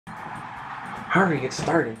Hurry, get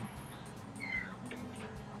started.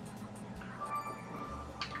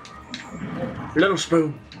 Little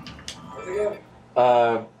spoon.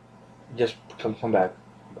 Just come back.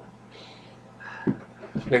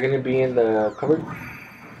 They're gonna be in the cupboard.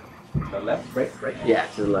 The left, right. Yeah,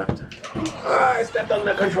 to the left. Ah, I stepped on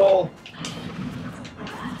the control.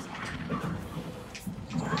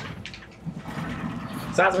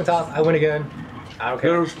 Seismic Toss, I win again. I don't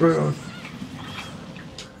care. Little spoon.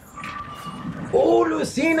 Oh,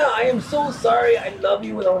 Lucina, I am so sorry. I love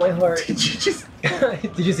you with all my heart. Did you just?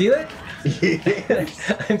 Did you see that?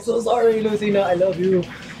 Yes. I'm so sorry, Lucina. I love you.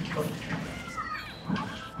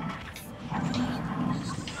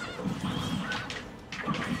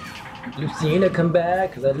 Lucina, come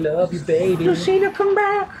back, cause I love you, baby. Lucina, come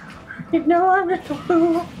back. You know I'm just a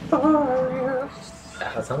fool for you.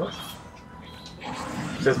 That's how it sounds?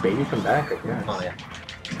 It says baby, come back. I guess. Oh, yeah.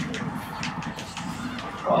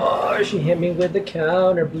 Oh, she hit me with the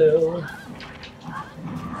counter blow.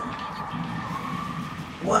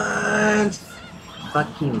 What?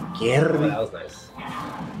 Fucking Oh, Kirby. that was nice.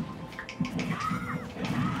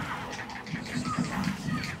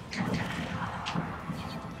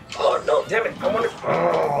 Oh, no, damn it. I want to...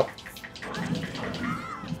 Oh.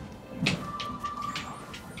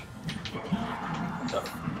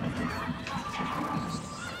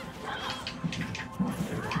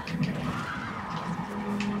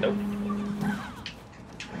 Nope.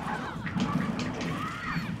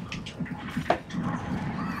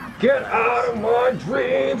 Get out of my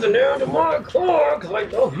dreams and into my car, cause I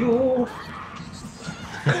love you.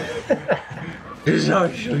 This is how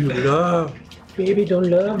I show you love. Baby, don't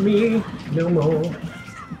love me no more.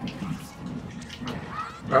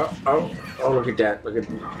 Oh, look at that. Look at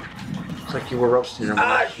it's like you were roasting them.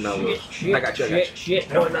 Ah, marshmallows. shit, I got you. shit.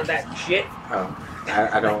 No, not that shit. Oh,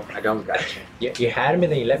 I don't got you. You had me,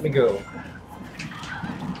 then you let me go.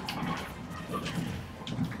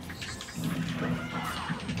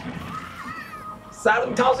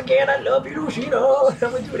 Silent Toss again, I love you, Lucina. I'm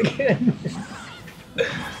gonna do it again.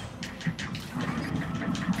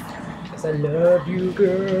 Yes, I love you,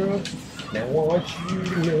 girl. And I want you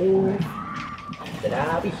to know that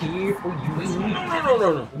I'll be here for you.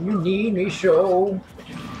 No. When you need me, so.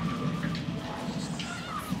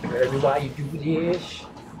 Baby, why you do this?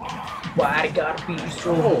 Why it gotta be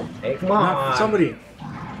so? Oh, Hey, come on. Somebody.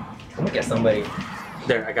 I'm gonna get somebody.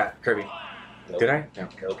 There, I got Kirby. Nope. Did I?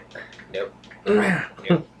 No.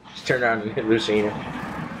 Nope. Just turn around and hit Lucina.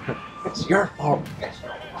 It's your fault.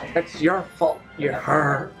 It's your fault. You're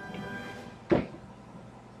her.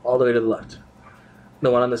 All the way to the left. The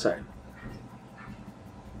one on the side.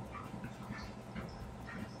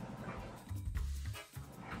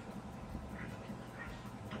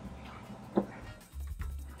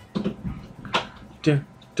 Do,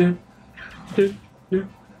 do, do, do,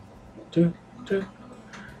 do, do,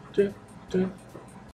 do, do.